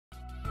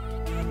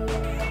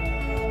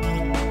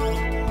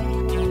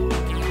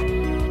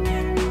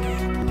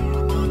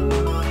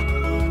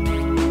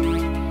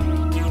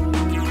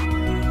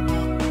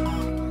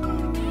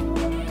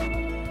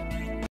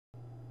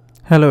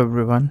Hello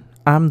everyone,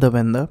 I'm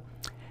Devendra.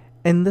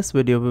 In this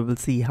video we will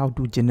see how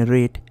to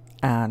generate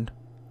and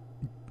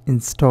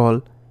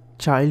install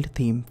child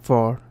theme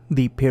for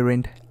the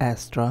parent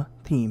Astra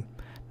theme.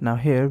 Now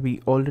here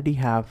we already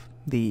have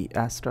the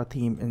Astra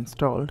theme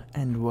installed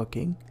and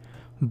working,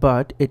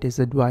 but it is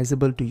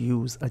advisable to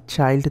use a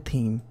child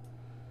theme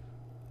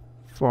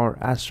for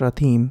Astra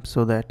theme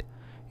so that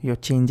your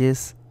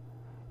changes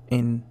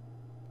in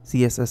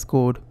CSS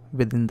code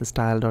within the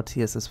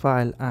style.css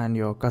file and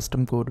your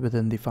custom code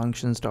within the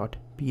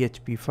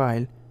functions.php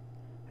file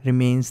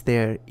remains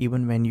there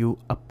even when you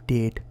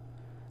update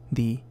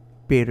the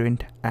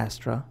parent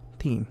Astra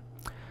theme.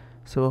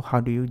 So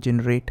how do you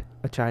generate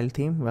a child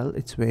theme? Well,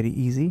 it's very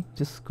easy.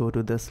 Just go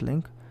to this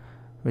link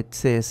which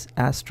says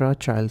Astra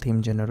child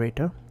theme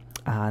generator,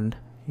 and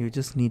you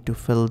just need to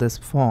fill this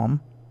form.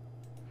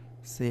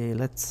 Say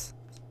let's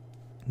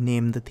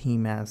name the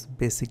theme as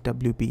basic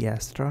WP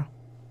Astra.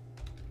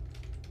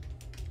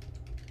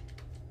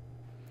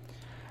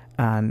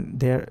 And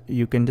there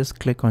you can just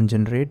click on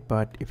generate,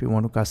 but if you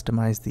want to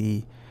customize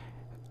the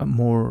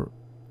more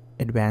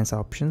advanced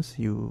options,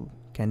 you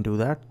can do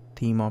that.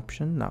 Theme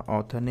option. Now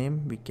author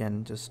name, we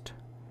can just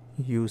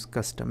use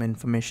custom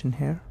information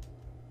here.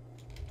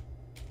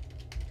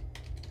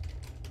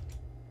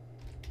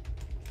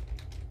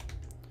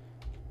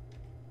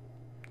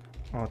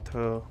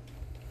 Author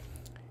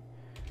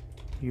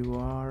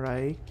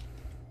URI.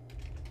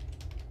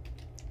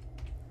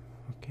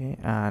 Okay,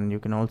 and you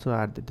can also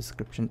add the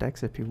description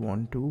text if you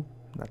want to.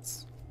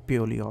 That's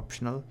purely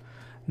optional.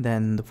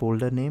 Then the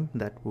folder name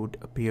that would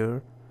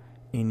appear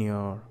in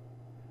your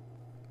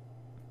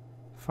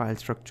file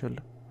structure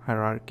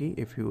hierarchy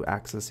if you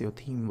access your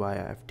theme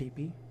via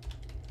FTP.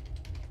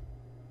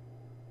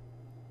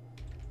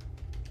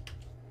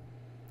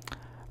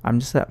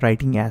 I'm just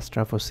writing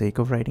Astra for sake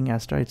of writing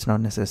Astra. It's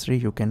not necessary.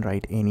 You can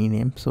write any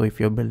name. So if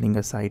you're building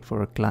a site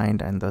for a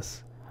client and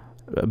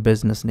the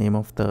business name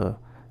of the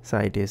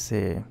site is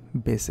say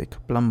basic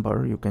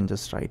plumber, you can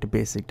just write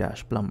basic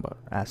dash plumber.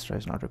 Astra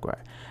is not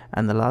required.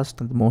 And the last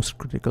and the most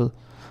critical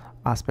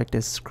aspect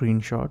is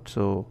screenshot.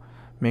 So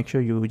make sure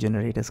you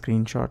generate a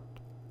screenshot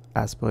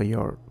as per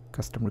your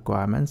custom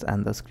requirements,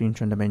 and the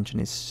screenshot dimension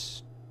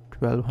is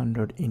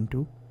 1200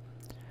 into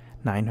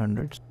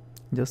 900.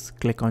 Just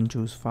click on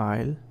choose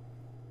file,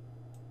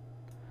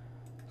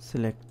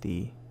 select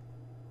the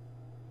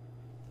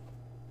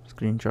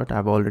screenshot.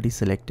 I've already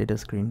selected a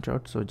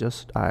screenshot, so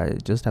I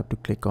just have to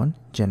click on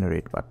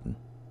generate button,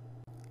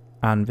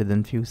 and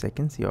within few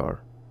seconds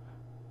your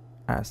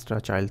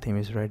Astra child theme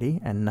is ready.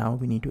 And now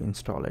we need to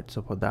install it.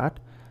 So for that,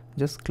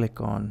 just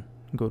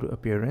go to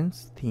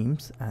appearance,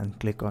 themes, and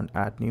click on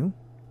add new,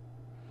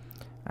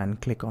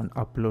 and click on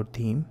upload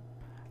theme,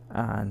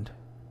 and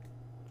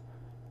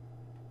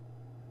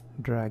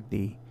drag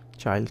the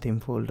child theme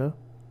folder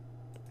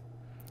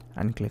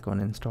and click on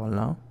install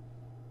now.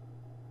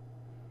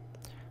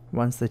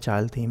 Once the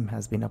child theme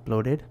has been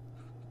uploaded,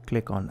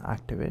 click on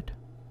activate.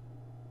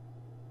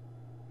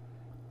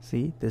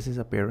 See, this is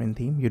a parent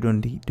theme.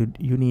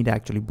 You need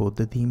actually both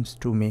the themes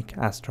to make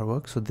Astra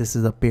work. So this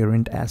is a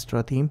parent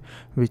Astra theme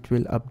which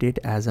will update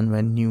as and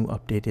when new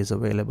update is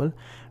available.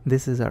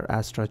 This is our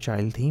Astra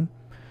child theme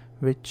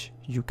which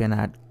you can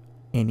add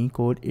any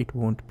code. It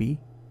won't be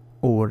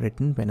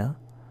overwritten when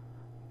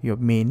your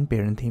main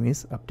parent theme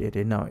is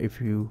updated. Now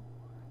if you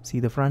see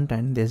the front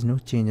end, there's no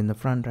change in the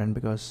front end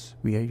because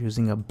we are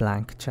using a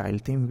blank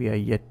child theme. We are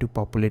yet to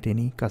populate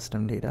any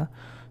custom data.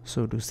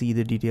 So to see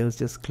the details,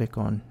 just click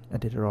on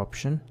editor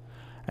option,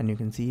 and you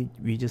can see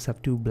we just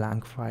have two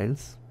blank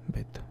files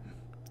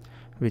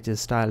which is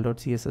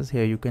style.css.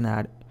 Here you can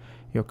add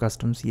your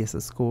custom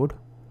CSS code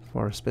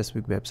for a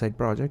specific website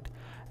project,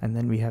 and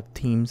then we have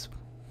themes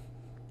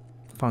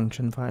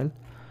function file.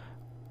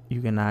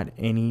 You can add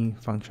any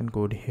function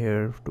code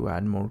here to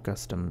add more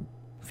custom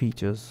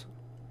features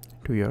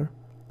to your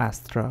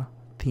Astra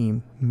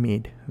theme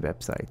made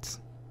websites.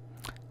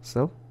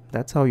 So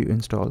that's how you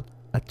install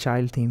a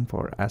child theme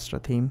for Astra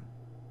theme.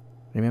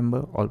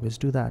 Remember, always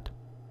do that.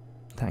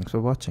 Thanks for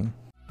watching.